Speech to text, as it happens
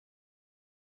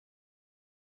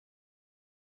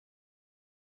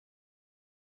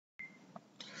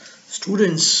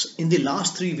Students, in the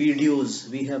last three videos,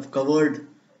 we have covered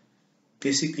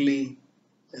basically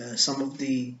some of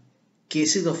the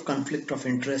cases of conflict of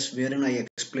interest wherein I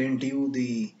explained to you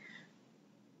the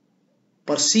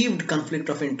perceived conflict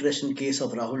of interest in case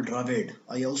of Rahul Dravid.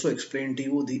 I also explained to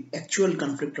you the actual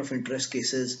conflict of interest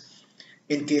cases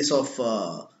in case of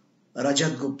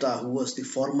Rajat Gupta, who was the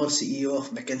former CEO of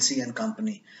McKinsey and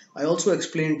Company. I also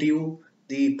explained to you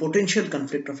the potential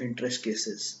conflict of interest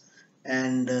cases.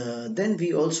 And then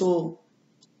we also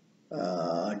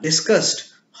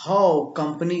discussed how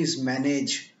companies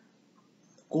manage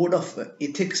code of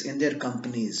ethics in their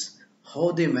companies,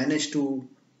 how they manage to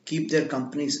keep their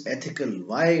companies ethical,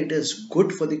 why it is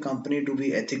good for the company to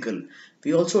be ethical.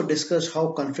 We also discussed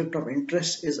how conflict of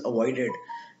interest is avoided,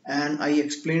 and I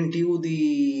explained to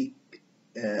you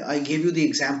I gave you the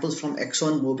examples from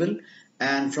ExxonMobil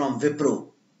and from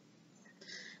Wipro.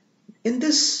 In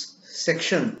this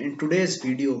section, in today's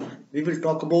video, we will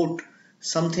talk about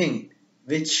something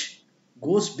which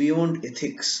goes beyond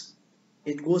ethics.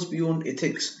 It goes beyond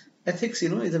ethics. Ethics,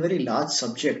 is a very large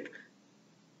subject.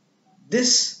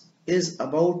 This is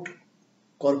about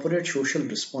corporate social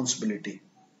responsibility.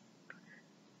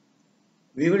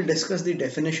 We will discuss the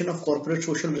definition of corporate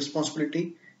social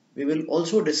responsibility. We will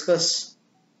also discuss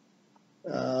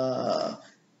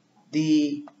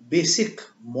the basic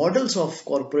models of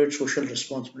corporate social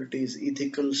responsibilities: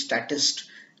 ethical, statist,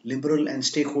 liberal and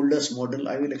stakeholders model.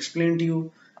 I will explain to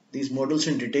you these models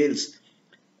in details.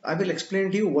 I will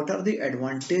explain to you what are the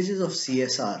advantages of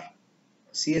CSR.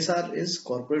 CSR is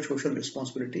corporate social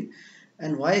responsibility,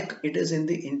 and why it is in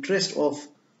the interest of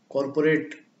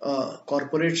corporates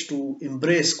to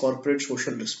embrace corporate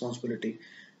social responsibility.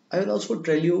 I will also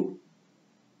tell you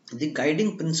the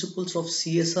guiding principles of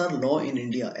CSR law in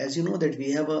India. As you know that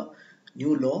we have a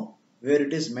new law where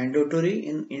it is mandatory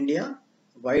in India,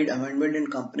 wide amendment in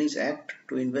Companies Act,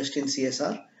 to invest in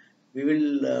CSR. We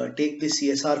will take the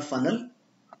CSR funnel,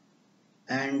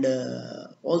 and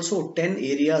also 10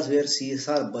 areas where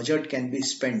CSR budget can be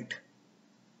spent.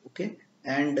 Okay,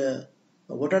 and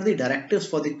what are the directives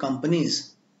for the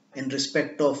companies in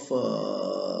respect of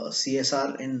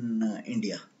CSR in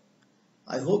India.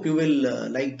 I hope you will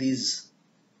like these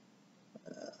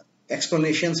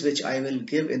explanations which I will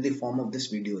give in the form of this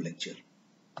video lecture.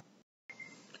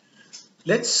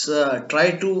 Let's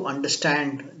try to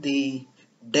understand the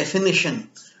definition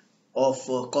of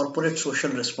corporate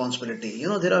social responsibility.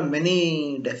 There are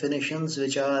many definitions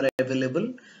which are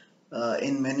available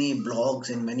in many blogs,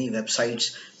 in many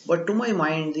websites, but to my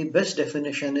mind the best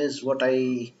definition is what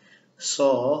I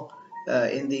saw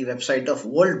in the website of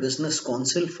World Business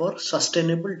Council for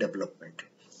Sustainable Development.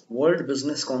 World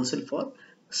Business Council for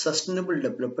Sustainable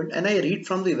Development, and I read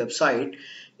from the website.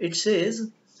 It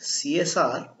says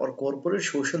CSR, or corporate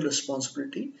social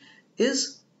responsibility,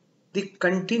 is the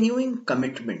continuing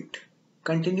commitment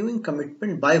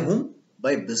by whom?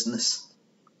 By business,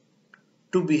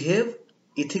 to behave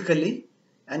ethically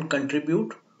and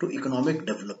contribute to economic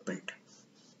development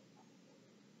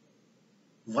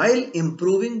while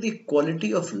improving the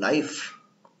quality of life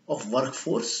of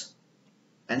workforce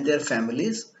and their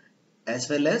families, as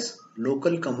well as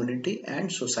local community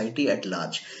and society at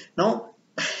large. Now,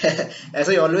 as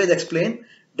I always explain,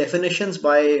 definitions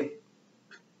by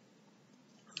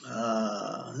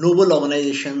noble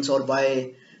organizations or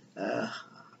by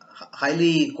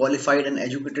highly qualified and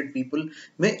educated people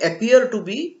may appear to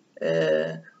be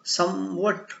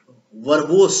somewhat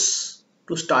verbose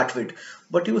to start with,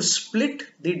 but you split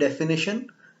the definition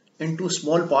into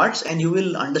small parts and you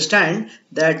will understand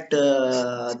that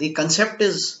the concept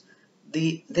is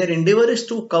their endeavor is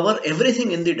to cover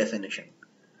everything in the definition.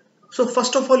 So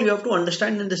first of all, you have to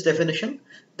understand in this definition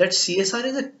that CSR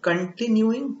is a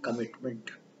continuing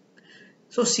commitment.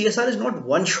 So CSR is not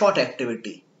one shot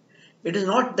activity. It is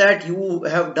not that you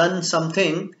have done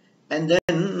something and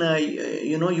then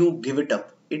you give it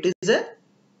up. It is a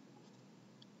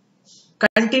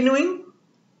continuing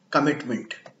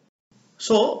commitment.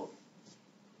 So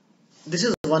this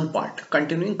is one part,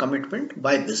 continuing commitment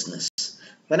by business.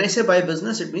 When I say by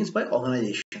business, it means by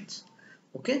organizations.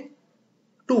 Okay,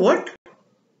 to what?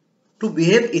 To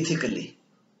behave ethically.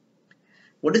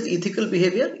 What is ethical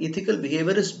behavior? Ethical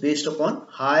behavior is based upon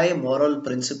high moral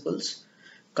principles,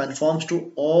 conforms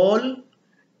to all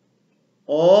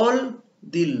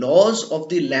the laws of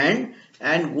the land,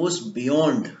 and goes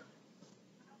beyond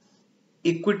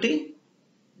equity,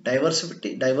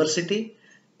 diversity,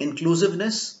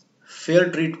 inclusiveness,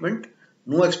 fair treatment,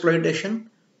 no exploitation,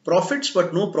 profits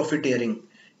but no profiteering,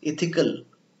 ethical,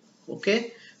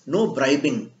 okay, no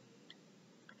bribing,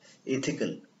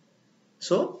 ethical.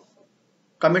 So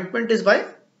commitment is by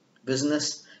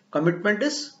business. Commitment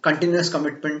is continuous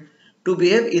commitment to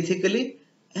behave ethically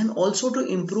and also to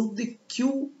improve the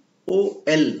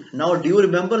QOL. Now, do you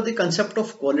remember the concept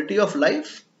of quality of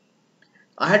life?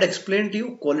 I had explained to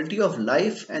you quality of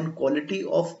life and quality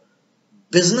of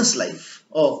business life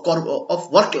or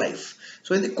of work life.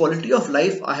 So, in the quality of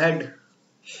life, I had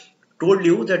told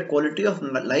you that quality of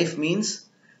life means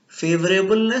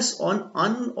favorableness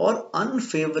on or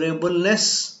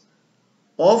unfavorableness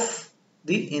of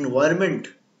the environment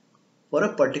for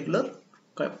a particular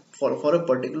for a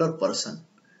particular person.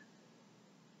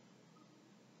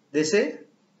 They say,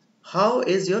 how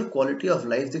is your quality of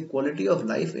life? The quality of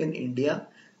life in India,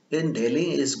 in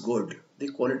Delhi, is good. The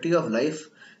quality of life,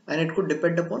 and it could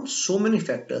depend upon so many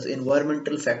factors: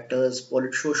 environmental factors,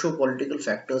 socio-political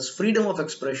factors, freedom of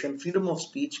expression, freedom of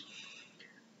speech.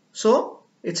 So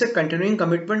it's a continuing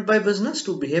commitment by business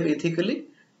to behave ethically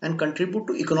and contribute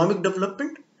to economic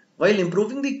development while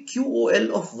improving the QOL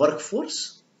of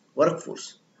workforce,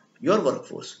 your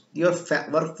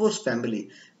workforce family,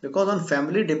 because on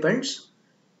family depends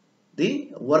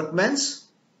the workman's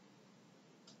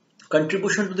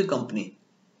contribution to the company.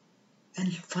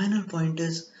 And final point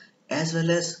is as well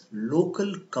as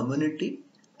local community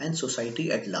and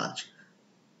society at large.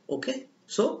 Okay,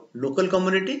 so local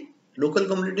community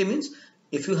means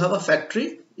if you have a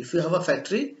factory,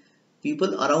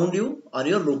 people around you are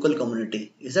your local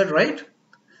community. Is that right?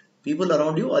 People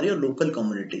around you are your local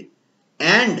community.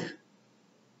 And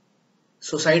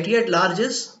society at large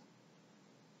is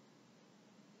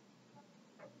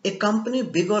a company,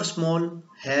 big or small,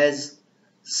 has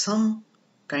some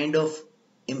kind of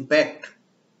impact,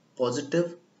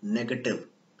 positive, negative.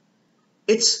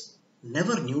 It's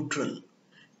never neutral.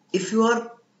 If you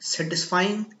are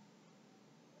satisfying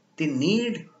the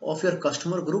need of your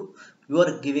customer group, you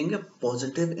are giving a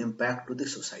positive impact to the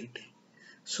society.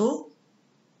 So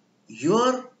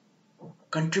your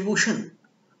contribution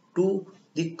to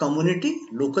the community,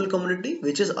 local community,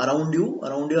 which is around you,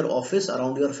 around your office,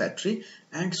 around your factory,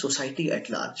 and society at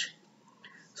large.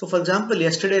 So for example,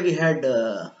 yesterday we had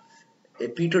a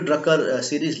Peter Drucker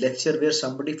series lecture where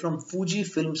somebody from Fuji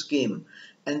Films came,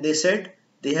 and they said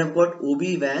they have got OB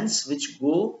vans which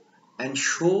go and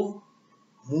show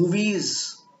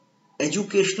movies,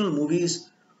 educational movies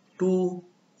to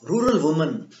rural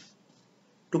women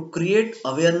to create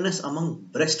awareness among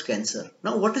breast cancer.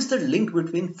 Now, what is the link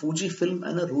between Fuji Film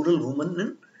and a rural woman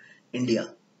in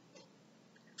India?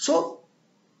 So,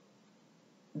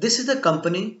 this is a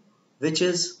company which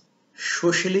is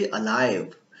socially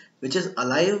alive, which is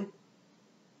alive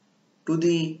to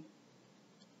the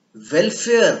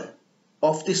welfare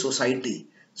of the society.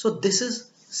 So, this is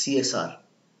CSR.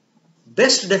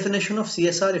 Best definition of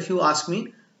CSR, if you ask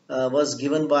me, was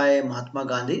given by Mahatma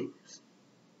Gandhi.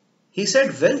 He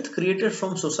said wealth created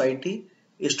from society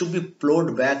is to be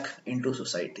plowed back into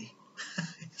society.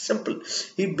 Simple.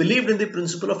 He believed in the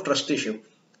principle of trusteeship.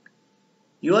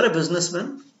 You are a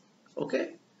businessman,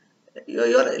 okay?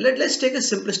 Let's take a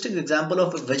simplistic example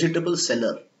of a vegetable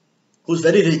seller who's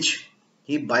very rich.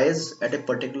 He buys at a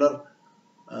particular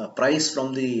price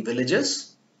from the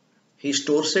villagers. He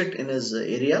stores it in his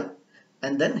area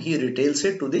and then he retails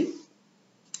it to the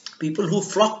people who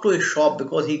flock to his shop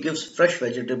because he gives fresh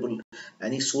vegetable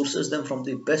and he sources them from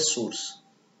the best source.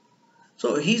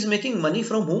 So he's making money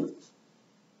from whom?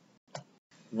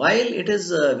 While it is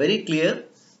very clear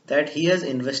that he has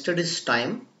invested his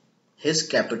time, his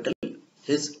capital,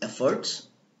 his efforts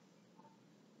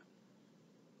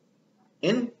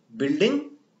in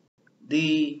building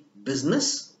the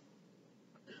business,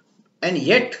 and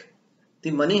yet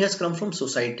the money has come from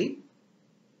society.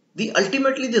 The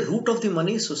ultimately the root of the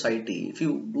money is society. If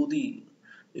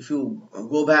you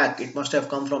go back, it must have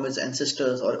come from his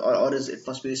ancestors, or it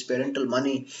must be his parental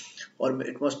money, or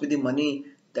it must be the money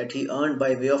that he earned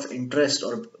by way of interest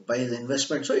or by his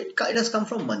investment. So it has come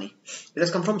from money. It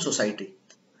has come from society.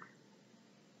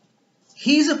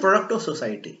 He is a product of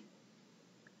society.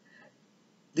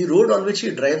 The road on which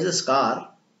he drives his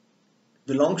car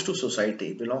belongs to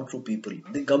society, belongs to people.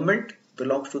 The government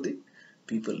belongs to the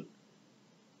people.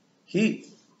 He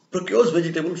procures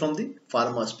vegetable from the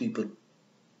farmers, people.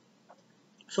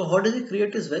 So how does he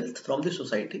create his wealth? From the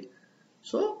society.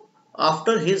 So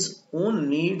after his own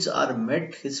needs are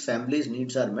met, his family's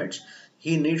needs are met,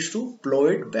 he needs to plow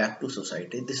it back to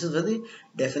society. This is the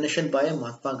definition by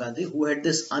Mahatma Gandhi, who had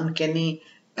this uncanny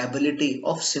ability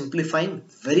of simplifying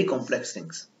very complex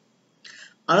things.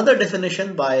 Another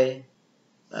definition by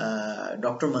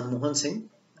Dr. Manmohan Singh,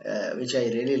 which I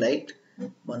really liked.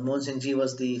 Manmohan Singh ji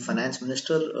was the finance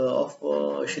minister of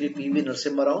Shri P.V.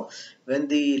 Narasimha Rao when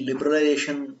the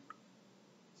liberalization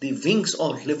the wings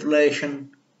of liberalization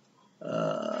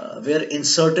were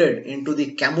inserted into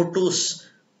the comatose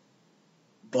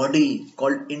body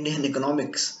called Indian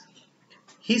economics.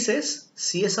 He says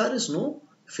CSR is no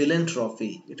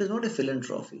philanthropy. It is not a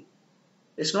philanthropy.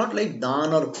 It's not like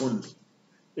Dan or Pun.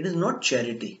 It is not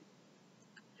charity.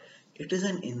 It is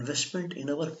an investment in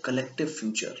our collective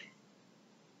future.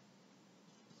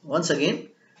 Once again,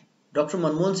 Dr.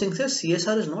 Manmohan Singh says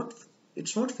CSR is not,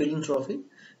 it's not philanthropy,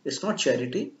 it's not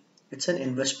charity, it's an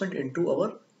investment into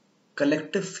our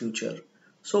collective future.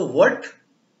 So what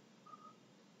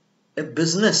a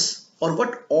business or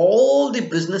what all the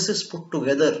businesses put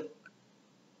together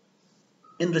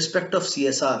in respect of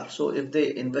CSR. So if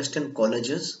they invest in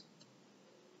colleges,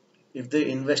 if they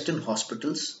invest in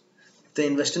hospitals, if they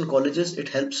invest in colleges, it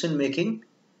helps in making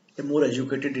a more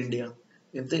educated India.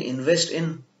 If they invest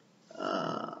in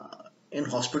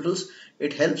hospitals,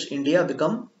 it helps India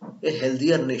become a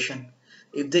healthier nation.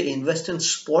 If they invest in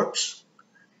sports,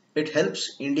 it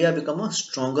helps India become a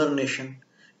stronger nation.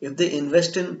 If they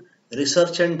invest in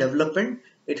research and development,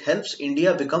 it helps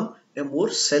India become a more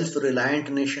self-reliant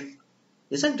nation,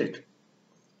 isn't it?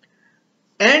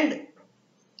 And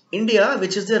India,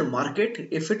 which is their market,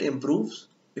 if it improves,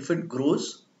 if it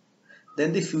grows,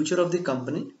 then the future of the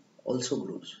company also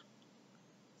grows.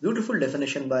 Beautiful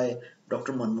definition by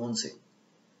Dr. Manmohan Singh.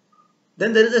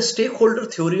 Then there is a stakeholder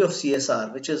theory of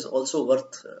CSR, which is also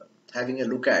worth having a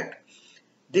look at.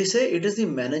 They say it is the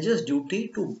manager's duty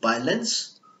to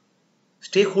balance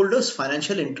stakeholders'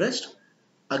 financial interest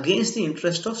against the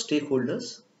interest of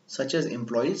stakeholders such as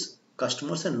employees,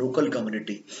 customers, and local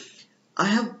community.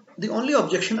 The only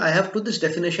objection I have to this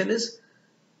definition is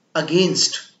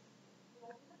against.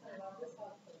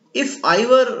 If I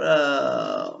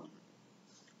were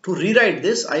to rewrite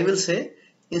this, I will say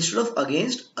instead of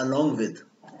against, along with.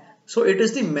 So it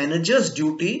is the manager's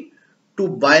duty to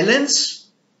balance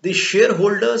the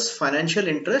shareholders' financial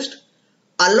interest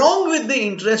along with the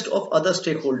interest of other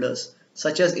stakeholders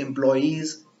such as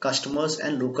employees, customers,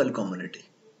 and local community.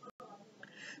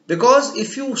 Because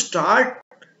if you start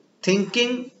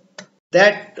thinking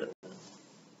that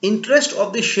interest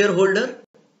of the shareholder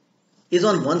is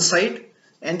on one side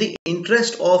and the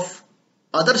interest of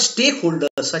other stakeholders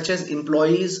such as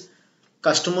employees,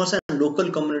 customers, and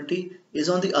local community is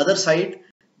on the other side,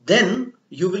 then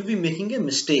you will be making a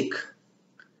mistake.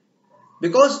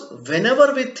 Because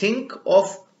whenever we think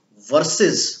of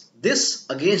versus, this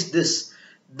against this,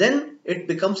 then it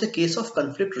becomes a case of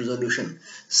conflict resolution.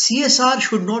 CSR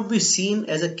should not be seen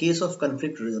as a case of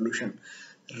conflict resolution.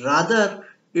 Rather,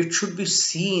 it should be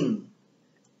seen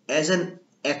as an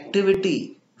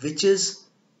activity which is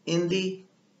in the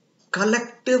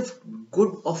collective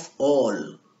good of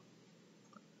all.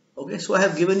 Okay, so I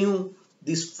have given you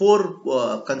these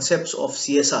four concepts of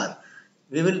CSR.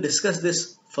 We will discuss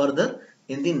this further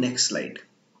in the next slide.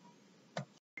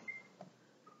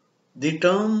 The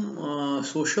term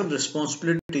social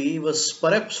responsibility was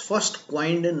perhaps first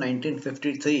coined in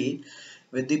 1953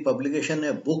 with the publication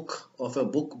of a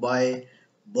book by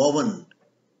Bowen.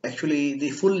 Actually,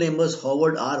 the full name was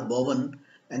Howard R. Bowen,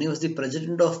 and he was the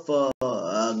president of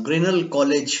Grinnell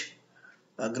College.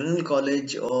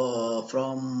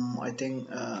 From I think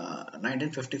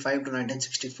 1955 to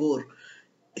 1964.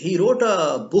 He wrote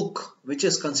a book which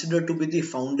is considered to be the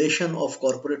foundation of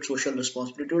corporate social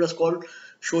responsibility. It was called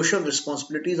Social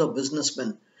Responsibilities of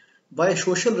Businessmen. By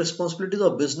social responsibilities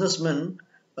of businessmen,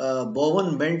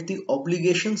 Bowen meant the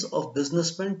obligations of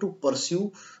businessmen to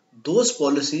pursue those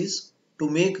policies, to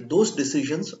make those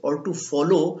decisions, or to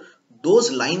follow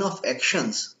those lines of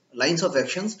actions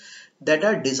that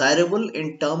are desirable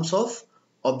in terms of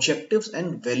objectives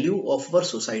and value of our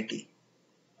society.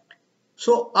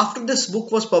 So after this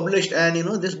book was published, and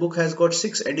this book has got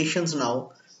 6 editions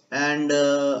now, and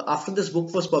after this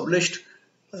book was published,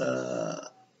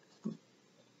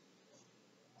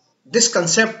 this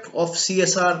concept of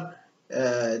CSR,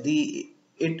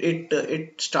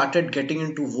 it started getting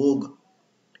into vogue.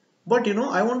 But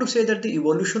I want to say that the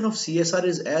evolution of CSR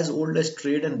is as old as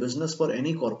trade and business for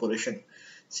any corporation.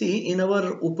 See, in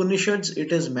our Upanishads,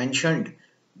 it is mentioned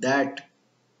that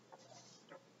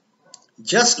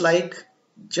just like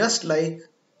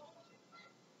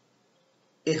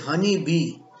a honey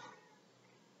bee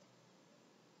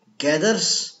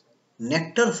gathers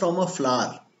nectar from a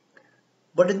flower,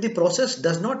 but in the process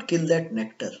does not kill that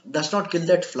nectar, does not kill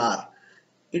that flower.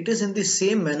 It is in the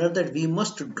same manner that we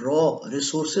must draw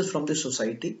resources from the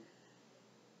society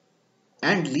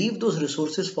and leave those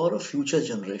resources for our future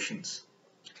generations.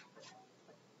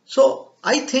 So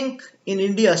I think in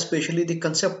India especially, the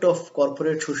concept of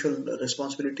corporate social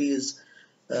responsibility is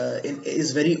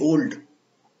very old.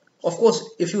 Of course,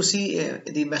 if you see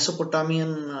the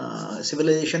Mesopotamian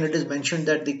civilization, it is mentioned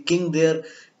that the king there,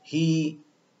 he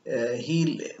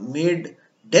made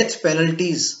death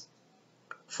penalties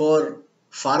for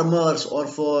farmers or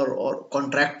for or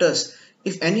contractors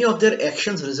if any of their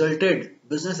actions resulted,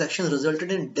 business actions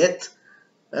resulted in death,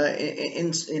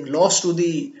 in loss to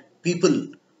the people.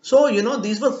 So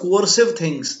these were coercive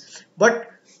things. But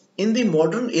in the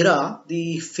modern era,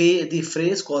 the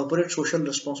phrase corporate social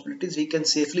responsibilities, we can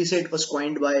safely say it was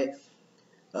coined by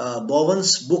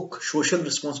Bowen's book Social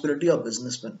Responsibility of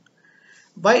Businessmen.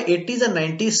 By 80s and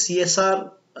 90s,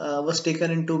 CSR was taken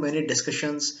into many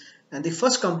discussions, and the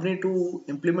first company to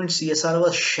implement CSR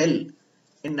was Shell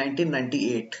in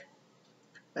 1998.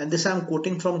 And this I am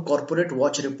quoting from Corporate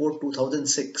Watch Report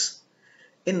 2006.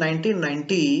 In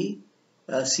 1990,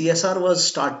 CSR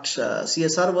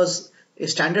was a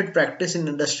standard practice in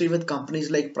industry, with companies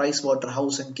like Price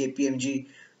Waterhouse and KPMG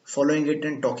following it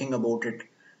and talking about it.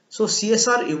 So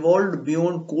CSR evolved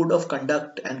beyond code of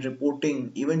conduct and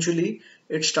reporting. Eventually,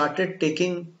 it started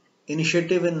taking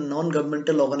initiative in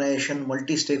non-governmental organization,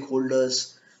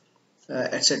 multi-stakeholders,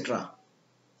 etc.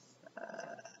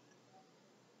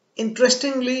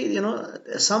 Interestingly,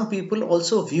 some people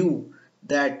also view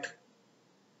that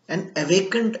an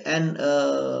awakened and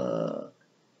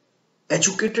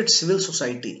educated civil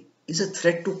society is a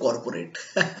threat to corporate.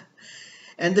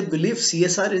 And they believe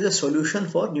CSR is a solution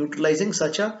for neutralizing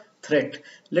such a threat.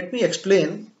 Let me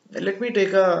explain. Let me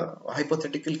take a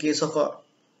hypothetical case of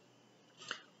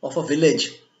a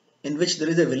village in which there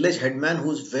is a village headman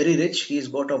who's very rich. He's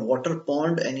got a water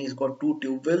pond and he's got two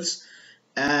tube wells,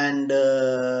 and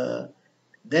then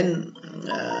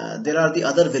there are the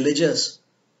other villagers,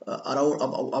 around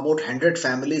about 100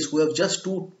 families who have just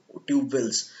two tube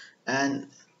wells. And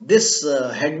this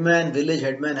village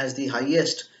headman has the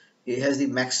highest, he has the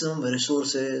maximum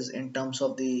resources in terms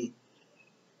of the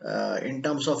in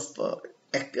terms of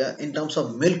in terms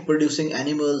of milk producing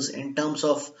animals, in terms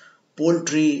of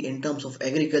poultry, in terms of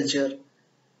agriculture.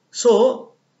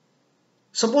 So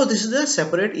suppose this is a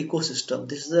separate ecosystem,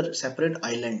 this is a separate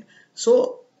island.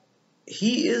 So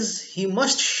he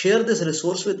must share this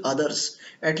resource with others,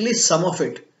 at least some of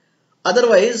it.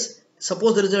 Otherwise,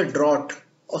 suppose there is a drought,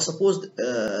 or suppose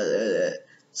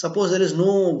there is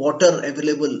no water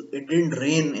available, it didn't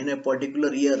rain in a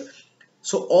particular year,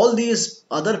 so all these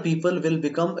other people will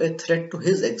become a threat to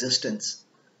his existence.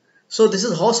 So this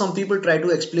is how some people try to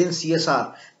explain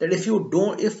CSR, that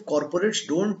if corporates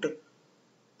don't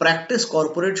practice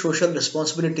corporate social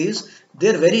responsibilities,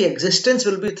 their very existence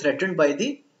will be threatened by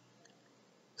the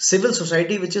civil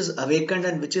society which is awakened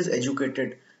and which is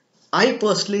educated. I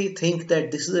personally think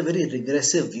that this is a very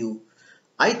regressive view.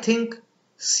 I think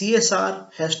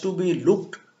CSR has to be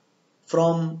looked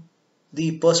from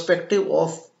the perspective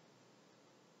of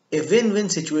a win-win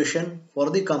situation for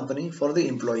the company, for the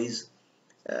employees.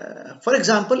 For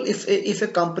example, if a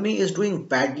company is doing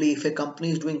badly, if a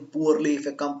company is doing poorly, if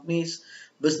a company's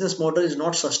business model is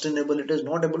not sustainable, it is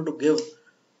not able to give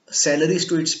salaries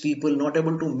to its people, not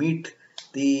able to meet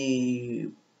the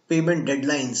payment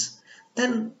deadlines,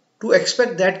 then to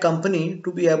expect that company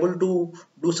to be able to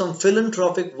do some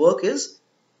philanthropic work is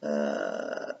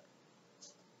uh,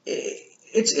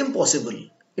 it's impossible.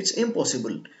 It's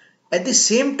impossible. At the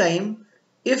same time,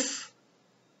 if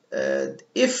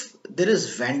if there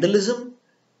is vandalism,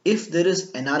 if there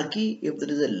is anarchy, if there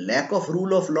is a lack of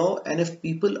rule of law, and if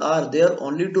people are there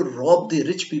only to rob the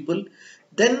rich people,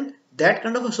 then that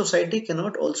kind of a society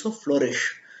cannot also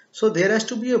flourish. So there has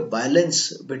to be a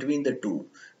balance between the two.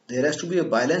 There has to be a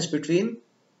balance between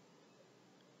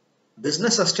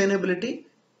business sustainability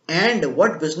and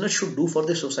what business should do for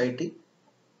the society.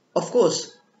 Of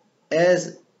course,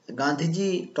 as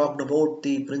Gandhiji talked about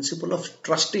the principle of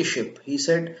trusteeship, he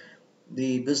said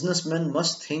the businessmen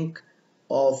must think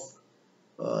of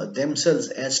themselves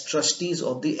as trustees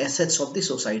of the assets of the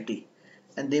society,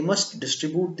 and they must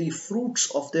distribute the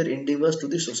fruits of their endeavors to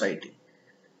the society.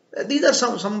 These are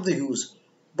some of the views.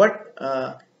 But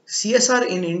CSR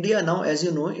in India now, as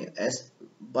you know, as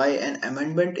by an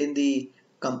amendment in the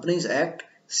Companies Act,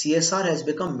 CSR has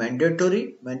become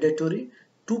mandatory.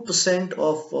 2%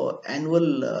 of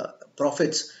annual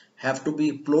profits have to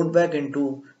be plowed back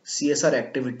into CSR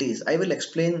activities. I will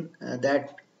explain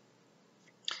that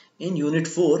in Unit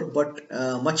 4, but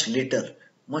much later.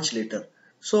 Much later.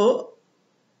 So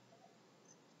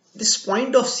this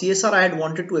point of CSR I had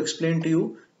wanted to explain to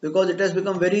you because it has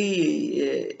become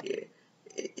very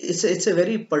it's a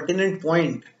very pertinent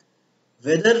point,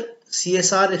 whether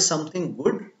CSR is something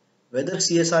good, whether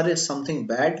CSR is something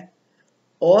bad,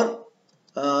 or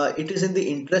it is in the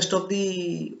interest of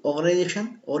the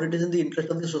organization or it is in the interest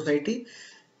of the society.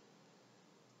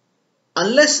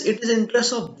 Unless it is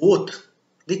interest of both,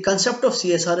 the concept of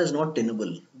CSR is not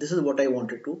tenable. This is what I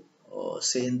wanted to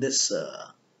say in this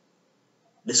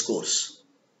discourse.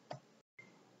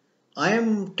 I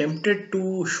am tempted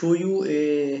to show you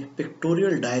a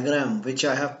pictorial diagram which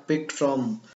I have picked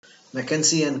from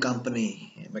McKinsey and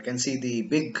Company. McKinsey, the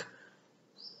big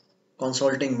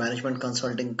management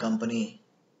consulting company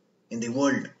in the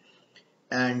world.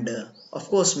 And of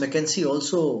course, McKinsey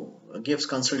also gives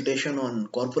consultation on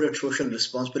corporate social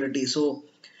responsibility. So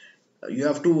you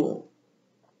have to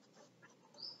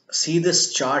see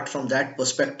this chart from that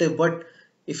perspective. But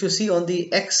if you see on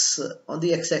the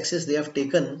x-axis, they have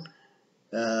taken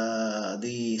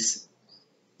the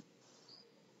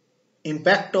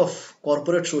impact of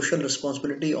corporate social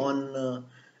responsibility on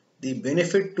the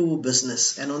benefit to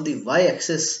business, and on the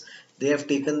y-axis they have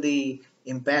taken the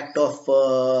impact of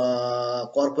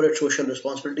corporate social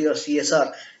responsibility or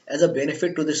CSR as a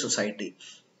benefit to the society.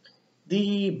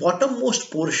 The bottommost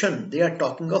portion, they are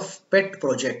talking of pet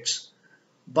projects.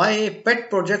 By pet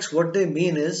projects, what they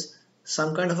mean is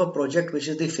some kind of a project which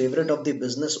is the favorite of the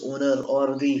business owner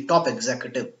or the top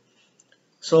executive.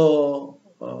 So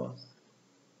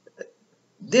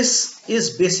this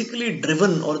is basically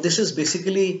driven, or this is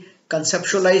basically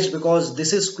conceptualized, because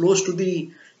this is close to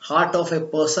the heart of a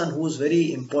person who is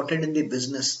very important in the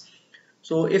business.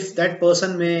 So if that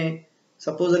person may,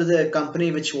 suppose there is a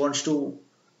company which wants to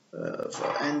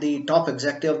and the top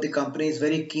executive of the company is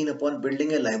very keen upon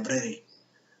building a library.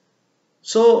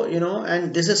 So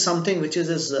and this is something which is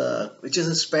his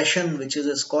passion, which is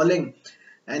his calling,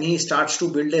 and he starts to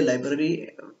build a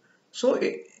library. So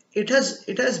it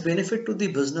has benefit to the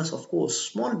business, of course,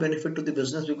 small benefit to the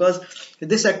business, because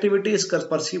this activity is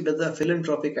perceived as a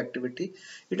philanthropic activity.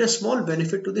 It has small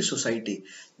benefit to the society.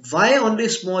 Why only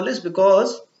small is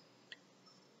because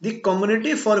the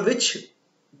community for which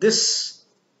this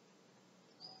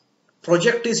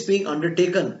project is being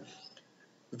undertaken,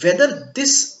 whether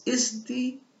this is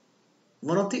the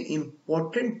one of the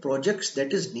important projects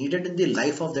that is needed in the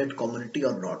life of that community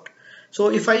or not.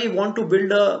 So if I want to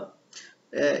build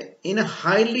in a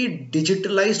highly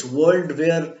digitalized world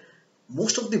where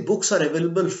most of the books are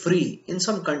available free in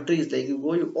some countries, like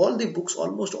all the books,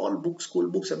 almost all books, school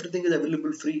books, everything is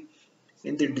available free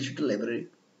in the digital library.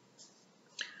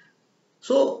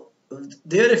 So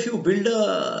there, if you build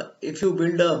a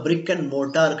brick and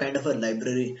mortar kind of a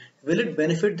library, will it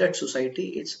benefit that society?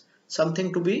 It's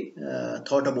something to be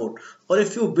thought about. Or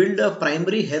if you build a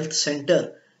primary health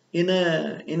center in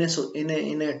a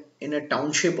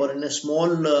township or in a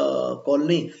small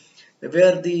colony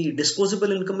where the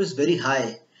disposable income is very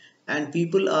high and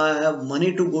people have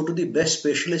money to go to the best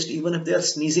specialist even if they are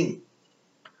sneezing.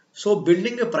 So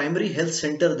building a primary health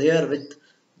center there with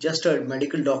just a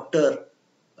medical doctor,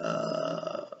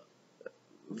 uh,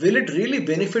 will it really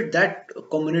benefit that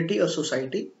community or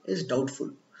society is doubtful.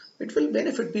 It will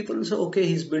benefit people who say, okay,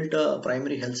 he's built a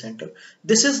primary health center.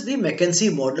 This is the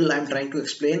McKinsey model I'm trying to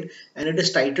explain, and it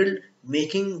is titled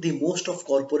Making the Most of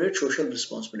Corporate Social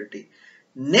Responsibility.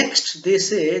 Next, they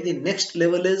say the next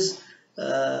level is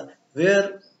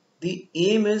where the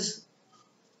aim is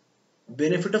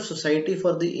benefit of society.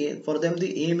 For them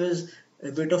the aim is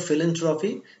a bit of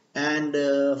philanthropy, and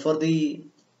for the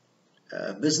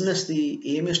business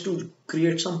the aim is to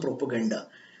create some propaganda.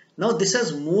 Now this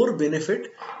has more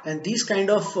benefit, and these kind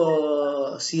of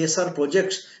CSR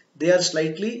projects, they are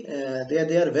slightly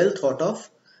they are well thought of,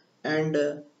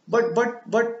 and but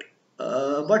what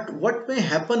may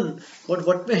happen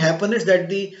is that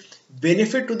the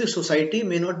benefit to the society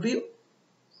may not be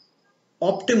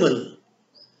optimal,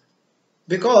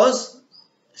 because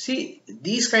see,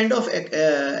 these kind of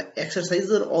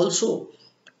exercises are also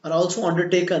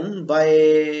undertaken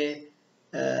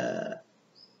uh,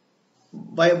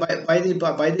 by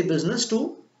the business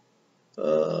to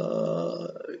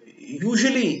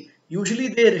usually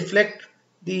they reflect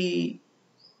the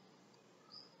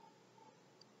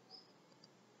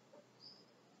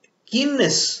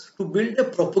keenness to build a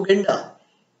propaganda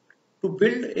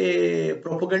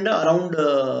around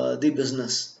the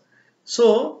business.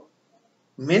 So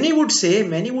many would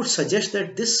suggest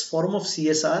that this form of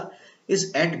CSR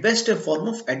is at best a form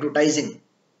of advertising,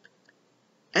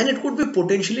 and it could be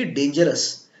potentially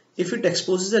dangerous if it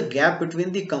exposes a gap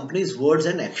between the company's words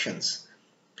and actions.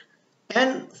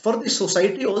 And for the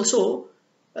society also,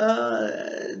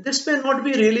 this may not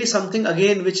be really something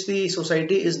again which the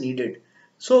society is needed.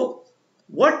 So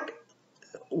what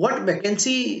what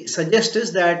McKinsey suggests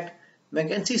that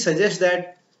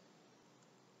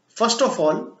first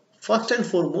and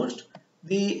foremost,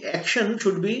 the action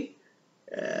should be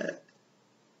uh,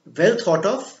 well thought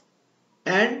of,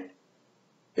 and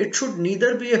it should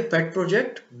neither be a pet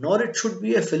project nor it should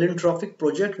be a philanthropic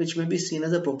project which may be seen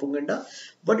as a propaganda,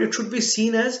 but it should be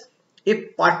seen as a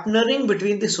partnering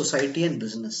between the society and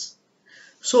business.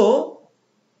 So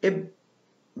a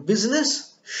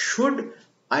business should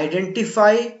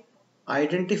identify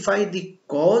identify the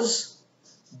cause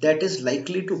that is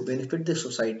likely to benefit the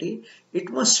society. It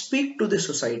must speak to the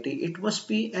society. It must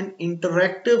be an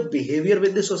interactive behavior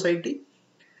with the society.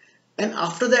 And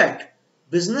after that,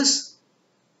 business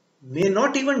may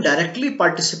not even directly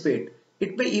participate.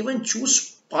 It may even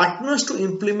choose partners to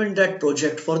implement that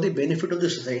project for the benefit of the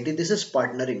society. This is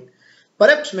partnering.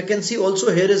 Perhaps McKinsey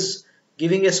also here is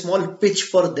giving a small pitch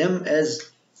for them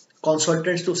as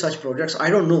consultants to such projects. I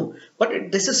don't know,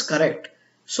 but this is correct.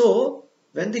 So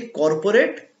when the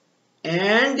corporate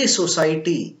and the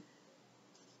society,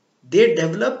 they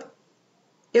develop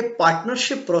a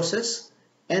partnership process,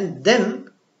 and then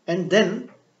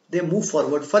they move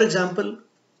forward. For example,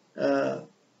 uh,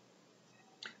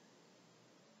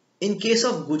 in case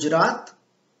of Gujarat,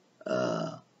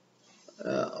 uh,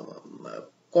 uh,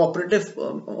 cooperative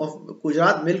of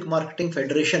Gujarat Milk Marketing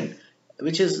Federation,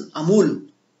 which is Amul,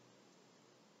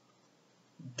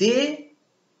 they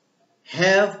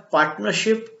have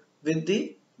partnership with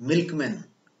the milkmen,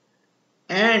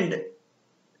 and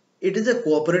it is a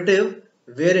cooperative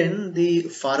wherein the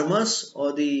farmers,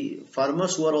 or the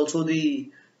farmers who are also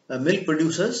the milk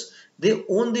producers, they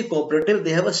own the cooperative,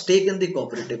 they have a stake in the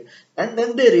cooperative, and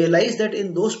then they realize that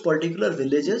in those particular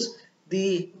villages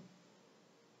the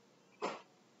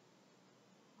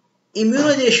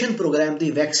immunization program,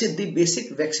 the vaccine, the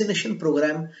basic vaccination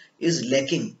program is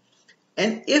lacking.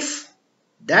 And if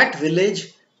that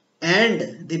village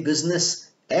and the business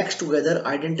acts together,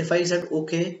 identifies that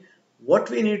okay, what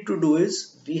we need to do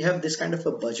is we have this kind of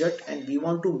a budget and we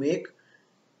want to make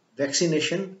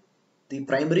vaccination, the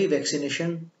primary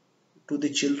vaccination to the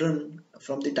children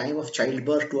from the time of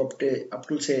childbirth to up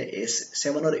to say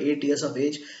 7 or 8 years of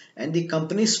age, and the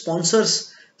company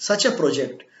sponsors such a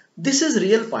project. This is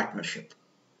real partnership.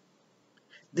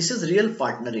 This is real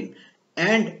partnering,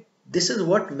 and this is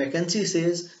what McKinsey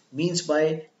says means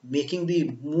by making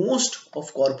the most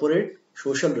of corporate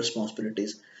social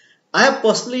responsibilities. I have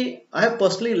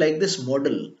personally liked this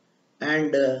model,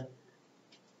 and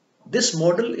this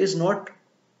model is not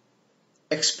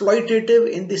exploitative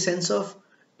in the sense of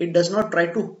it does not try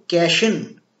to cash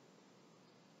in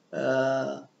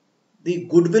uh, the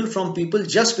goodwill from people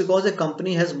just because a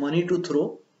company has money to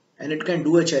throw and it can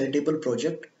do a charitable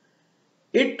project.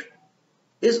 It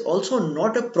is also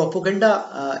not a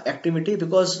propaganda activity,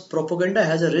 because propaganda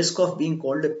has a risk of being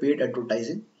called a paid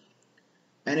advertising.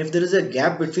 And if there is a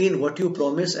gap between what you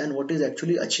promise and what is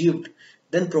actually achieved,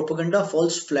 then propaganda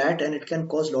falls flat and it can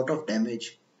cause a lot of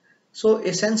damage. So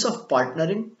a sense of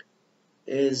partnering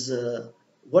is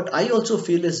what I also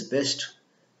feel is best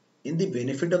in the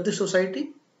benefit of the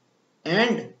society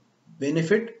and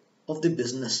benefit of the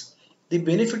business. The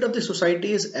benefit of the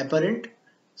society is apparent.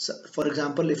 So, for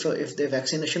example, if the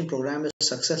vaccination program is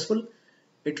successful,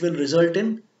 it will result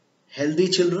in healthy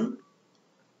children.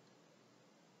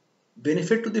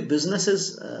 Benefit to the business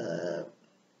is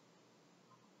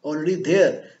already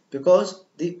there, because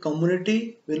the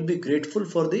community will be grateful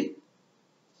for the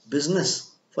business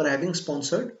for having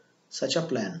sponsored such a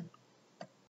plan.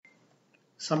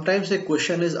 Sometimes a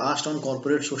question is asked on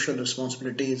corporate social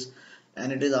responsibilities,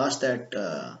 and it is asked that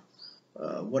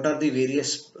what are the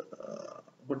various,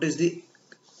 what is the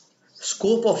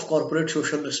scope of corporate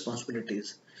social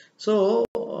responsibilities. So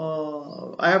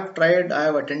I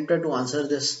have attempted to answer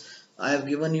this. I have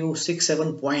given you 6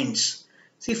 7 points.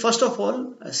 See, first of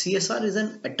all, CSR is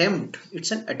an attempt,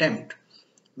 it's an attempt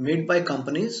made by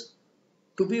companies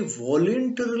to be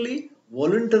voluntarily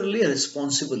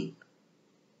responsible,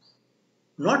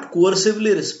 not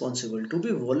coercively responsible, to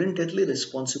be voluntarily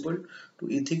responsible to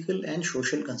ethical and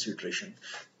social consideration.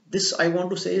 This I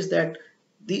want to say is that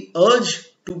the urge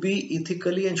to be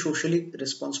ethically and socially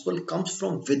responsible comes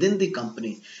from within the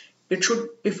company. It should,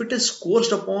 if it is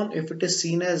coerced upon, if it is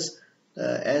seen as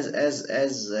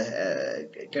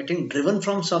getting driven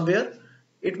from somewhere,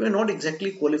 it may not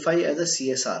exactly qualify as a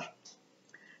CSR.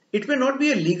 It may not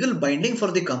be a legal binding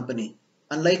for the company,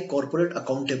 unlike corporate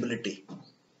accountability.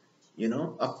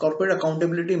 A corporate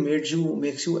accountability makes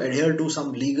you adhere to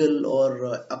some legal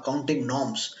or accounting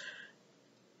norms,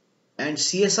 and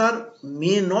CSR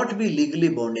may not be legally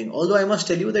bounding. Although I must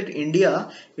tell you that India,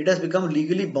 it has become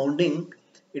legally bounding.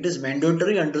 It is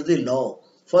mandatory under the law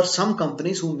for some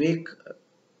companies who make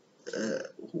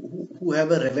who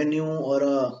have a revenue or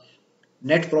a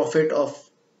net profit of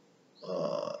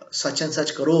such and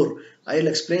such crore. I'll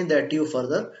explain that to you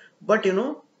further. But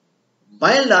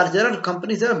by and large, there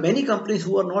are many companies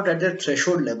who are not at their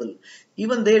threshold level.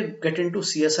 Even they get into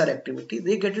CSR activity.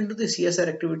 They get into the CSR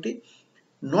activity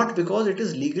not because it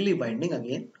is legally binding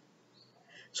again.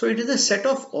 So it is a set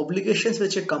of obligations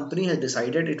which a company has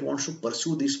decided it wants to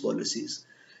pursue these policies.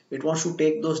 It wants to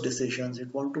take those decisions.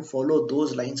 It wants to follow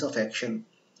those lines of action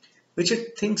which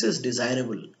it thinks is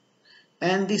desirable.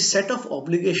 And the set of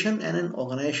obligation and an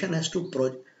organization has to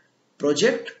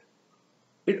project,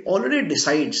 it already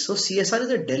decides. So CSR is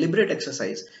a deliberate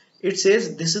exercise. It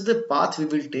says this is the path we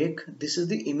will take, this is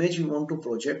the image we want to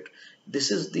project,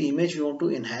 this is the image we want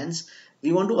to enhance,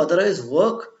 we want to otherwise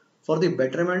work for the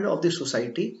betterment of the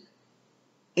society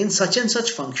in such and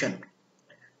such function.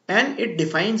 And it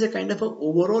defines a kind of an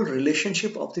overall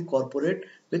relationship of the corporate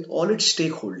with all its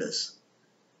stakeholders.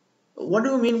 What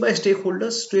do you mean by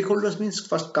stakeholders? Stakeholders means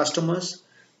first customers,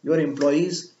 your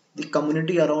employees, the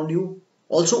community around you,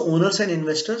 also owners and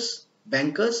investors,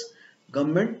 bankers,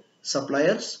 government,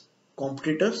 suppliers,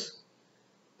 competitors,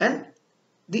 and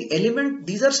the element,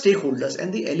 these are stakeholders,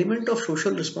 and the element of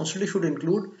social responsibility should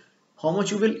include how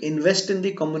much you will invest in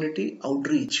the community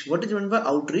outreach. What is meant by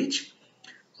outreach?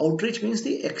 Outreach means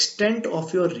the extent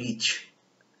of your reach.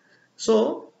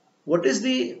 So, what is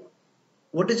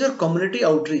your community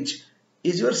outreach?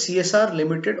 Is your CSR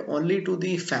limited only to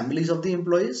the families of the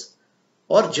employees,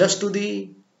 or just to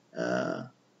the uh,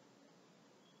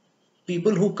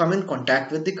 people who come in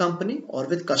contact with the company or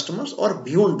with customers, or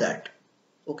beyond that?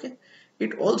 Okay.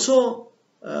 It also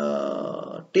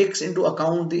takes into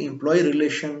account the employee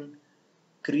relation,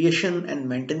 creation and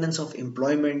maintenance of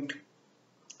employment,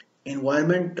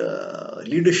 environment,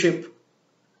 leadership,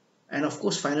 and of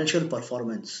course financial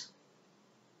performance.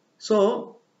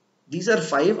 So these are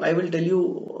five. I will tell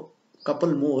you a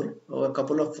couple more, or a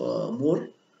couple of more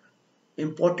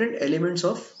important elements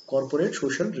of corporate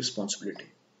social responsibility.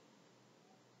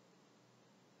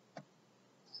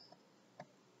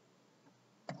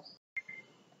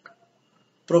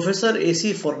 Professor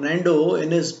A.C. Fernando,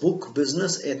 in his book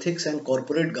Business Ethics and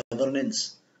Corporate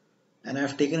Governance, and I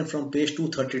have taken it from page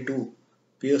 232,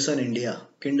 Pearson India,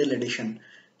 Kindle edition.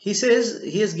 He says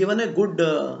he has given a good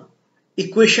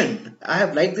equation. I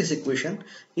have liked this equation.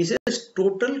 He says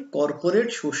total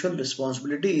corporate social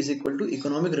responsibility is equal to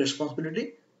economic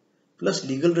responsibility plus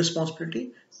legal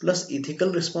responsibility plus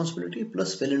ethical responsibility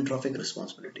plus philanthropic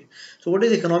responsibility. So what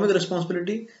is economic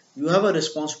responsibility? You have a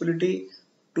responsibility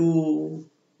to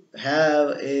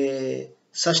have a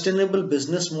sustainable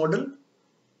business model.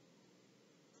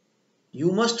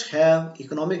 You must have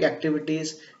economic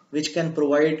activities which can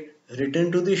provide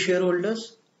return to the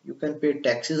shareholders. You can pay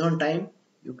taxes on time.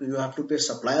 You have to pay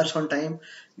suppliers on time.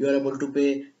 You are able to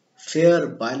pay fair,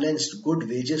 balanced, good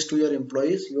wages to your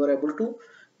employees. You are able to,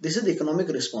 this is economic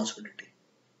responsibility.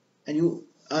 And you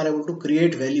are able to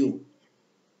create value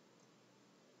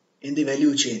in the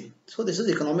value chain. So this is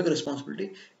economic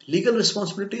responsibility. Legal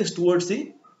responsibility is towards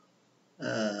the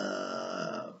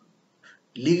uh,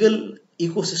 legal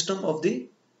ecosystem of the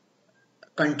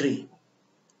country.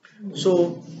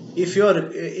 So if you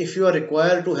are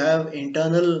required to have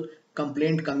internal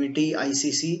complaint committee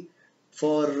ICC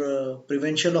for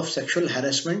prevention of sexual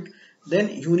harassment, then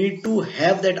you need to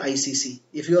have that ICC.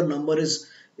 If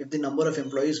the number of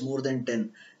employees is more than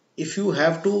 10, if you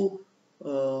have to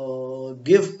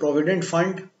give provident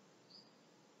fund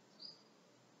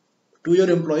to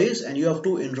your employees and you have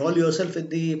to enroll yourself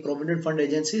with the provident fund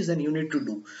agencies, then you need to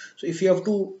do. So if you have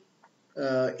to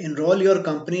enroll your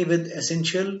company with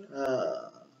essential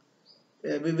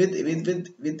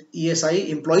with ESI,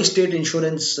 Employee State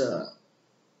Insurance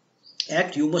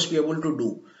Act, you must be able to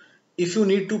do. If you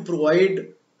need to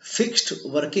provide fixed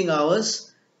working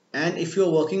hours, and if you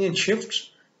are working in shifts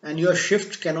and your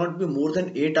shift cannot be more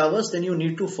than 8 hours, then you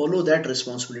need to follow that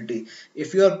responsibility.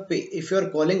 If you are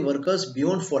calling workers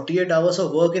beyond 48 hours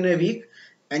of work in a week,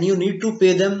 and you need to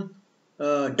pay them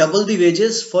double the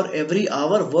wages for every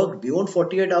hour worked beyond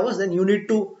 48 hours, then you need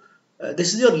to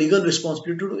this is your legal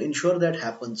responsibility to ensure that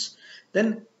happens.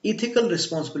 Then ethical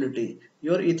responsibility,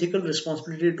 your ethical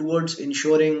responsibility towards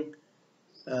ensuring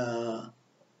uh,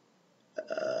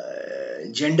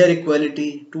 gender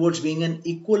equality, towards being an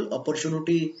equal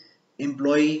opportunity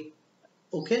employee,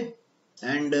 okay,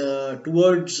 and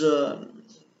towards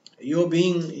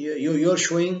you're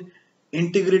showing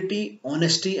integrity,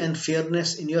 honesty, and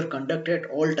fairness in your conduct at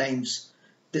all times.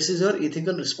 This is your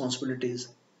ethical responsibilities.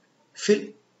 Phil,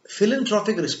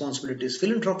 philanthropic responsibilities,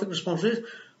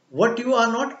 what you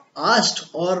are not asked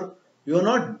or you are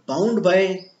not bound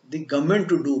by the government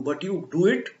to do, but you do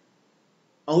it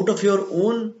out of your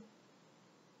own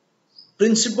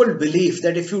principled belief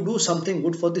that if you do something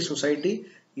good for the society,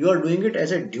 you are doing it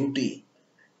as a duty.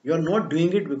 You are not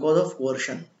doing it because of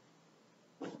coercion.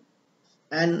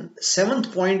 And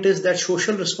seventh point is that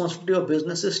social responsibility of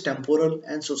business is temporal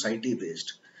and society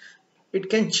based. It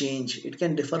can change, it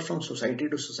can differ from society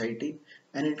to society,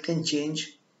 and it can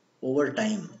change over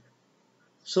time.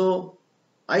 So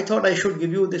I thought I should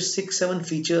give you the six, seven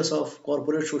features of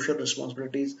corporate social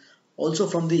responsibilities also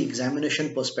from the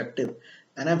examination perspective.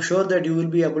 And I'm sure that you will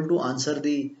be able to answer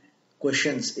the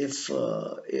questions if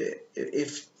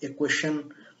a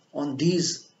question on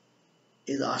these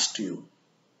is asked to you.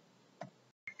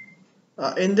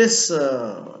 In this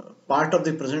part of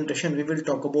the presentation, we will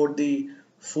talk about the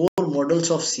four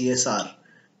models of CSR.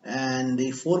 And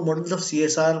the four models of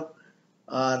CSR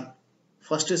are: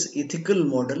 first is ethical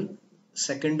model,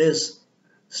 second is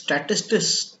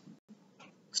statist,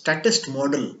 statist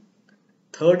model,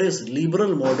 third is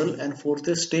liberal model, and fourth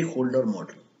is stakeholder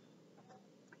model.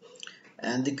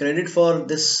 And the credit for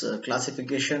this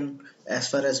classification, as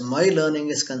far as my learning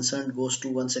is concerned, goes to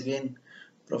once again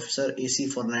Professor A.C.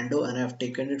 Fernando, and I have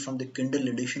taken it from the Kindle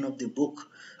edition of the book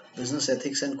Business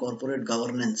Ethics and Corporate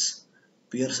Governance,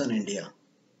 Pearson, India.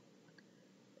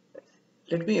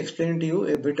 Let me explain to you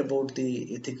a bit about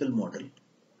the ethical model.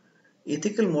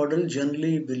 Ethical model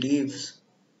generally believes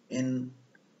in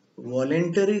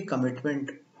voluntary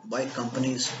commitment by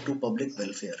companies to public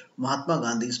welfare. Mahatma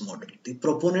Gandhi's model. The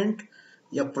proponent,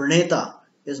 ya praneta,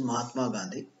 is Mahatma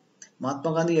Gandhi.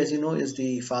 Mahatma Gandhi, as you know, is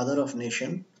the father of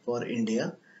nation for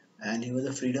India, and he was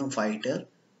a freedom fighter.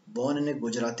 Born in a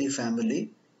Gujarati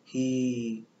family,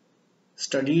 he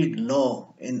studied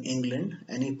law in England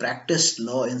and he practiced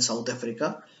law in South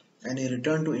Africa, and he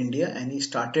returned to India and he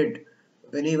started.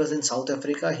 When he was in South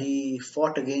Africa, he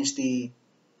fought against the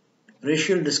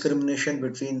racial discrimination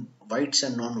between whites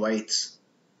and non-whites.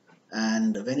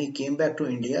 And when he came back to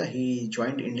India, he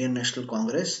joined Indian National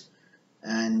Congress,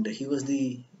 and he was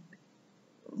the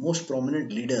most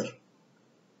prominent leader.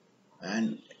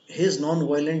 And his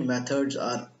non-violent methods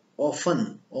are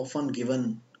often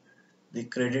given the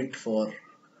credit for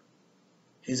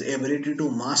his ability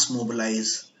to mass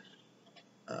mobilize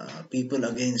people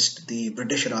against the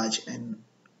British Raj, and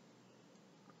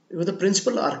he was the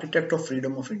principal architect of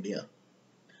freedom of India.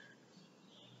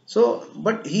 So,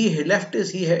 but he left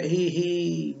his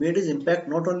he made his impact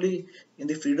not only in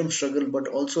the freedom struggle but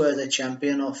also as a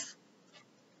champion of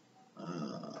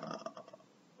uh,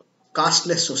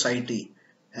 casteless society,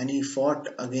 and he fought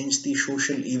against the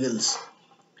social evils,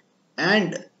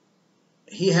 and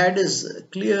he had his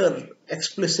clear,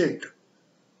 explicit,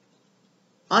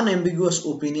 unambiguous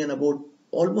opinion about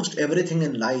almost everything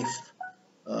in life,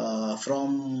 uh,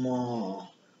 from uh,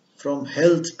 from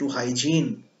health to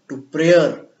hygiene to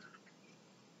prayer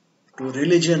to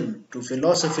religion, to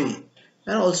philosophy,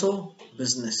 and also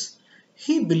business.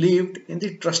 He believed in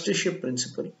the trusteeship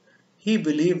principle. He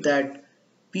believed that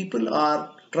people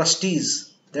are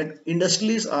trustees, that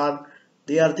industries are,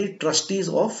 they are the trustees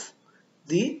of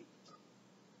the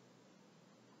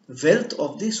wealth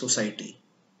of the society.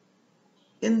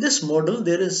 In this model,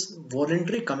 there is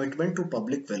voluntary commitment to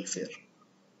public welfare.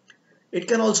 It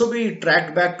can also be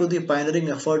tracked back to the pioneering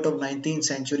effort of 19th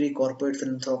century corporate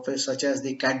philanthropists such as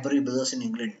the Cadbury brothers in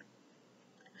England.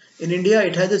 In India,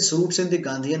 it has its roots in the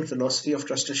Gandhian philosophy of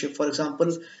trusteeship. For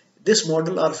example, this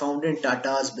model are found in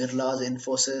Tata's, Birla's,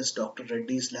 Infosys, Dr.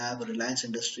 Reddy's Lab, Reliance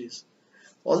Industries.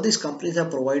 All these companies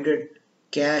have provided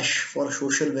cash for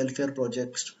social welfare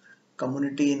projects,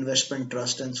 community investment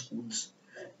trust, and schools.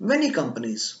 Many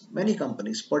companies,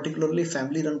 particularly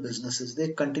family-run businesses,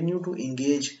 they continue to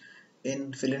engage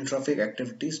in philanthropic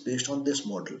activities based on this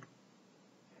model.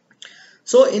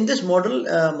 So in this model,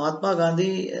 Mahatma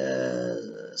Gandhi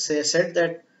said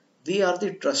that we are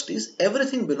the trustees.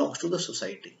 Everything belongs to the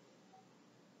society,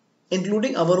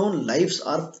 including our own lives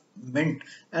are meant.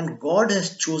 And God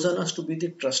has chosen us to be the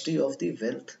trustee of the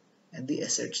wealth and the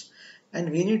assets.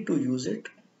 And we need to use it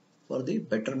for the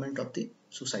betterment of the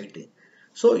society.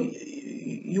 So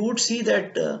you would see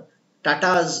that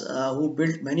Tatas, who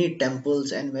built many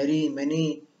temples and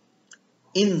many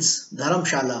inns,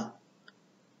 dharamshala,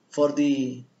 for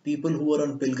the people who were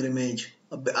on pilgrimage.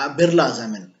 Birlas, I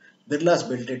mean, Birlas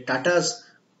built it. Tata's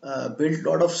built a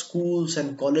lot of schools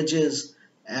and colleges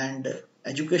and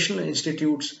educational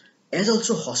institutes, as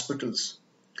also hospitals.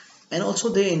 And also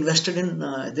they invested in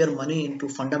their money into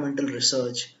fundamental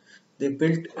research. They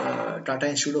built Tata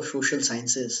Institute of Social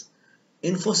Sciences.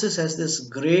 Infosys has this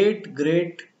great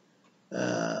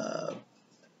uh,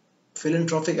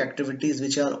 philanthropic activities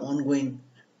which are ongoing.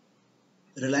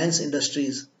 Reliance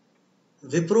Industries,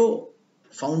 Wipro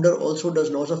founder also does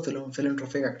lots of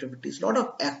philanthropic activities. Lot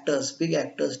of actors, big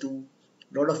actors do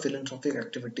lot of philanthropic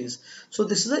activities. So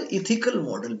this is a ethical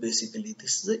model basically.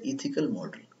 This is a ethical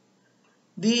model.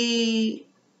 The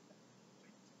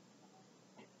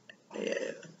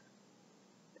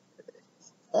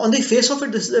on the face of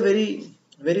it, this is a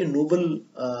very noble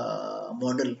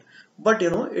model. But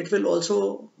it will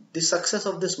also, the success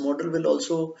of this model will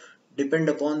also depend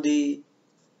upon the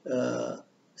uh,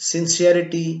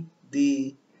 sincerity,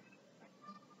 the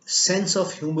sense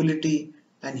of humility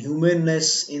and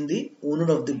humanness in the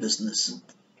owner of the business.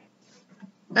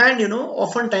 And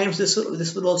oftentimes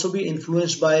this will also be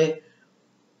influenced by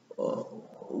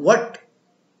what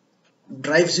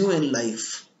drives you in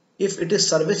life. If it is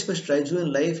service which drives you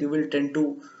in life, you will tend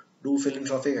to do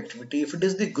philanthropic activity. If it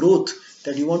is the growth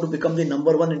that you want to become the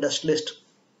number one industrialist,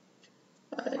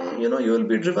 you will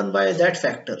be driven by that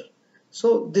factor.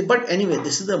 So, but anyway,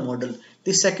 this is the model.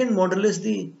 The second model is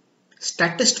the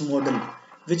statist model,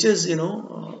 which is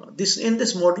this in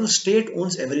this model, state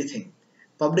owns everything.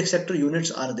 Public sector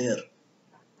units are there,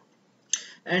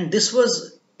 and this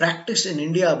was practiced in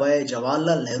India by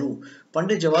Jawaharlal Nehru.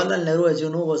 Pandit Jawaharlal Nehru, as you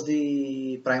know, was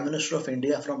the Prime Minister of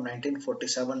India from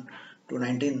 1947 to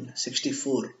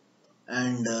 1964,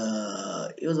 and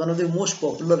he was one of the most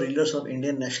popular leaders of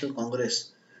Indian National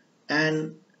Congress.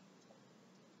 And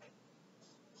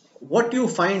what you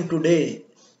find today,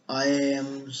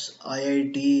 IIMs,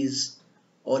 IITs,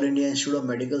 All India Institute of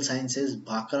Medical Sciences,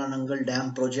 Bhakra Nangal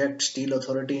Dam Project, Steel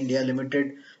Authority India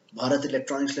Limited, Bharat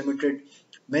Electronics Limited,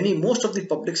 most of the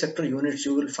public sector units,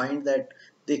 you will find that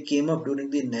they came up during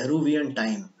the Nehruvian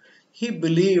time. He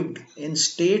believed in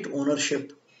state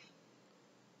ownership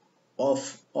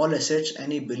of all assets,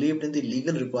 and he believed in the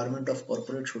legal requirement of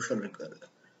corporate social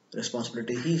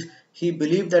responsibility. He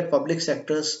believed that public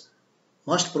sectors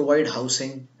must provide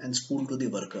housing and school to the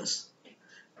workers.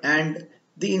 And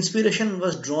the inspiration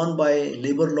was drawn by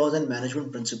labor laws and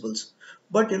management principles.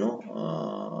 But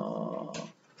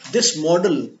this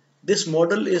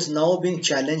model is now being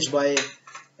challenged by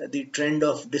the trend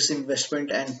of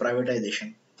disinvestment and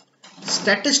privatization.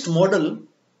 Statist model,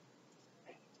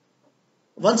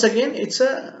 once again,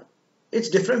 it's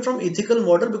different from ethical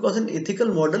model, because in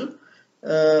ethical model,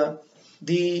 uh,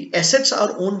 the assets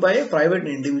are owned by private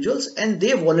individuals and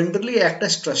they voluntarily act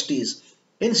as trustees.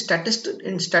 In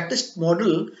statist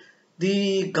model,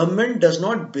 the government does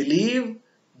not believe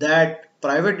that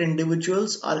private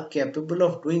individuals are capable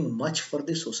of doing much for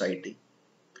the society,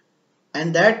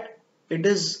 and that it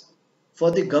is for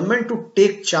the government to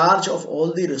take charge of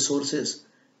all the resources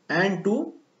and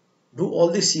to do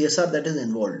all the CSR that is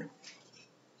involved.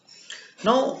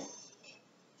 Now,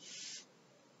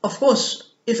 of course,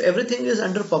 if everything is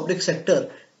under public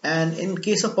sector, and in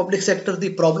case of public sector,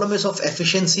 the problem is of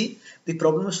efficiency, the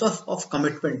problem is of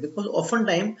commitment, because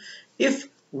oftentimes, if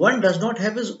one does not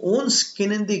have his own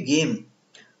skin in the game,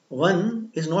 one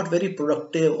is not very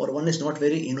productive, or one is not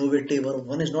very innovative, or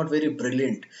one is not very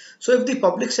brilliant. So if the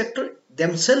public sector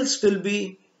themselves will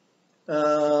be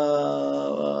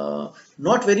not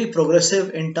very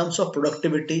progressive in terms of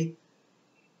productivity,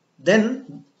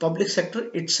 then public sector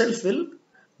itself will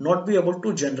not be able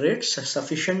to generate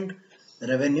sufficient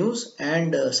revenues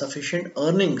and sufficient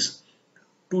earnings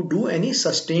to do any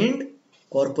sustained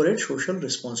corporate social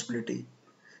responsibility.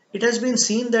 It has been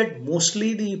seen that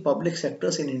mostly the public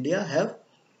sectors in India have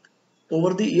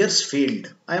over the years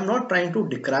failed. I am not trying to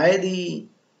decry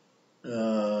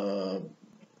uh,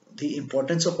 the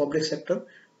importance of public sector.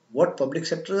 What public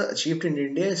sector achieved in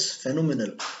India is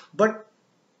phenomenal. But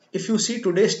if you see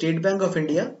today State Bank of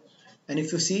India, and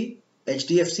if you see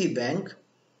HDFC Bank,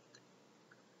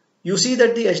 you see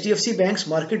that the HDFC Bank's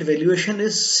market valuation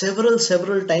is several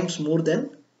times more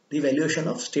than the valuation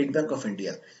of State Bank of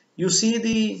India. You see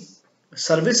the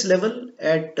service level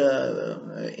at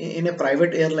in a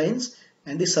private airlines,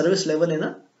 and the service level in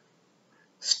a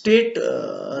state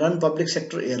run public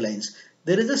sector airlines.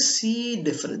 There is a sea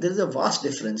difference. There is a vast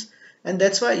difference, and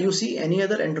that's why you see any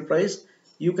other enterprise,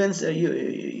 you can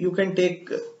you can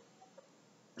take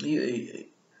you,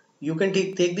 you can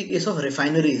take the case of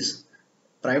refineries,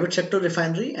 private sector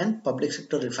refinery and public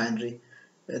sector refinery.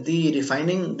 The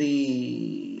refining,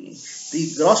 the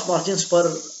gross margins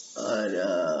per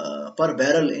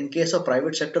barrel in case of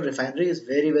private sector refinery is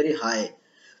very high.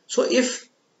 So if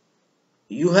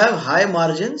you have high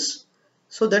margins,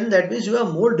 so then that means you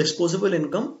have more disposable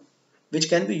income, which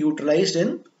can be utilized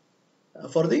in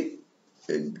for the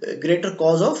greater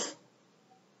cause of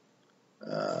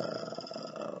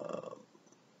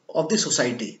the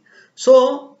society.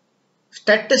 So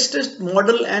statist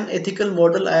model and ethical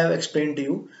model I have explained to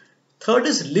you. Third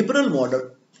is liberal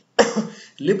model.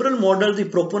 liberal model, the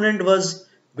proponent was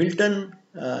Friedman,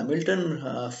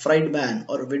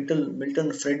 or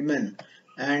Milton Friedman,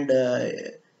 and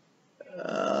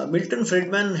Milton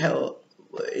Friedman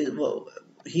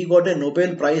he got a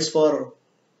Nobel Prize for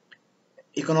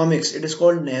economics. It is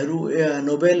called Nehru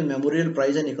Nobel Memorial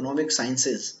Prize in Economic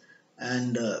Sciences,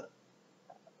 and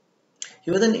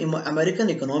he was an American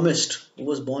economist who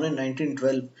was born in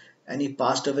 1912, and he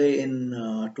passed away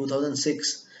in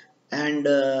 2006. And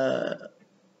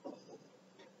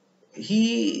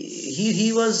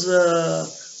he was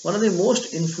one of the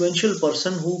most influential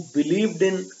person who believed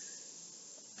in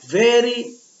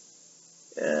very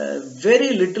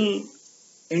very little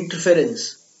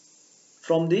interference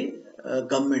from the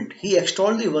government. He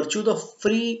extolled the virtues of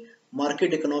free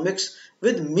market economics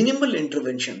with minimal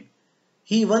intervention.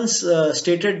 He once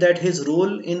stated that his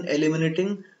role in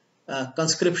eliminating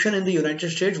conscription in the United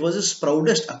States was his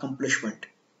proudest accomplishment.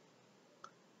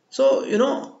 So,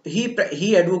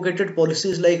 he advocated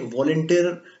policies like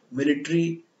volunteer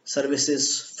military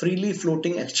services, freely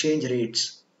floating exchange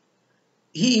rates.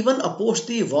 He even opposed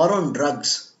the war on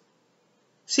drugs.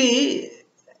 See,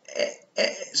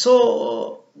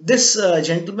 so this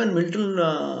gentleman,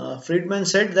 Milton Friedman,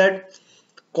 said that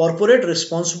corporate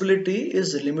responsibility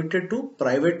is limited to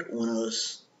private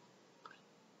owners,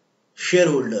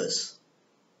 shareholders.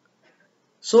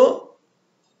 So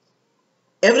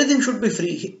everything should be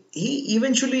free.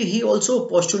 He also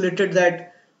postulated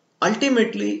that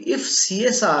ultimately, if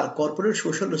CSR, corporate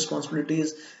social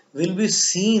responsibilities, will be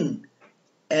seen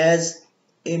as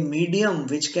a medium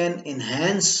which can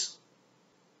enhance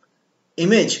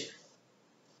image,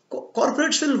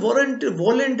 corporates will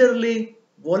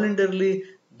voluntarily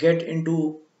get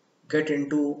into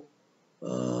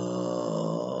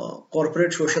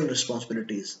corporate social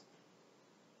responsibilities.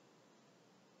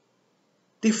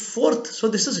 The fourth, so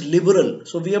this is liberal.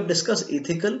 So we have discussed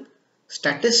ethical,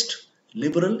 statist,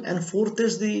 liberal, and fourth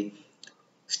is the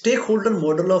stakeholder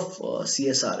model of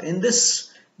CSR. In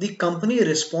this, the company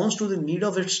responds to the need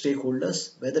of its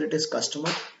stakeholders, whether it is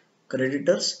customer,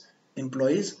 creditors,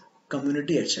 employees,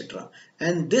 community, etc.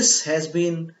 And this has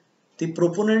been, the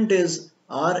proponent is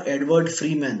R. Edward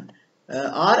Freeman.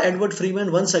 R. Edward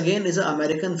Freeman, once again, is an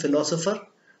American philosopher,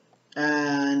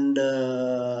 and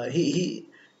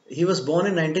he was born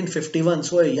in 1951,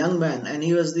 so a young man, and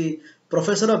he was the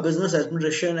professor of business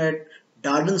administration at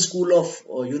Darden School of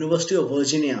University of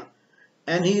Virginia,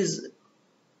 and his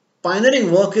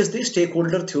pioneering work is the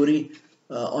stakeholder theory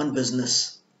on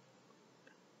business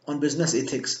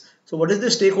ethics. So what is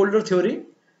the stakeholder theory?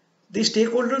 The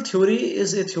stakeholder theory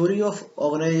is a theory of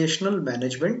organizational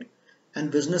management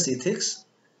and business ethics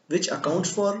which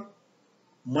accounts for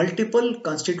multiple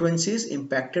constituencies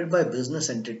impacted by business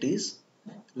entities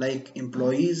like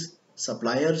employees,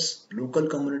 suppliers, local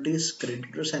communities,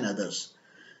 creditors, and others.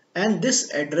 And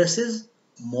this addresses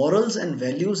morals and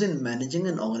values in managing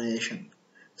an organization,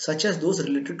 such as those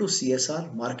related to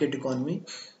CSR, market economy,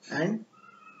 and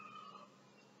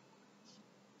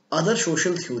other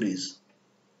social theories.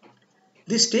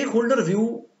 The stakeholder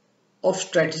view of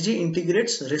strategy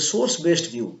integrates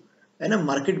resource-based view and a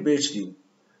market-based view,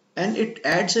 and it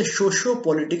adds a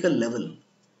socio-political level.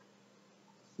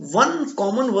 One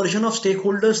common version of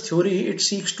stakeholders theory, it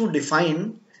seeks to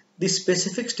define the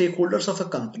specific stakeholders of a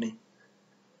company.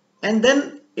 And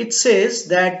then it says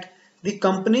that the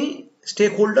company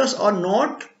stakeholders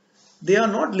they are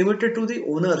not limited to the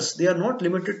owners, they are not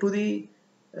limited to the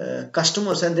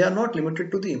customers, and they are not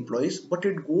limited to the employees, but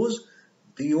it goes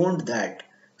beyond that.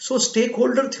 So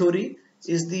stakeholder theory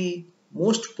is the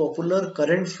most popular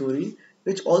current theory,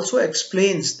 which also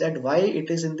explains that why it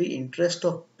is in the interest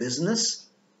of business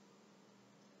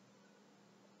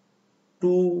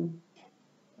to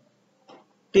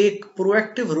take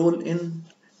proactive role in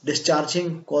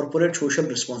discharging corporate social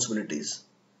responsibilities.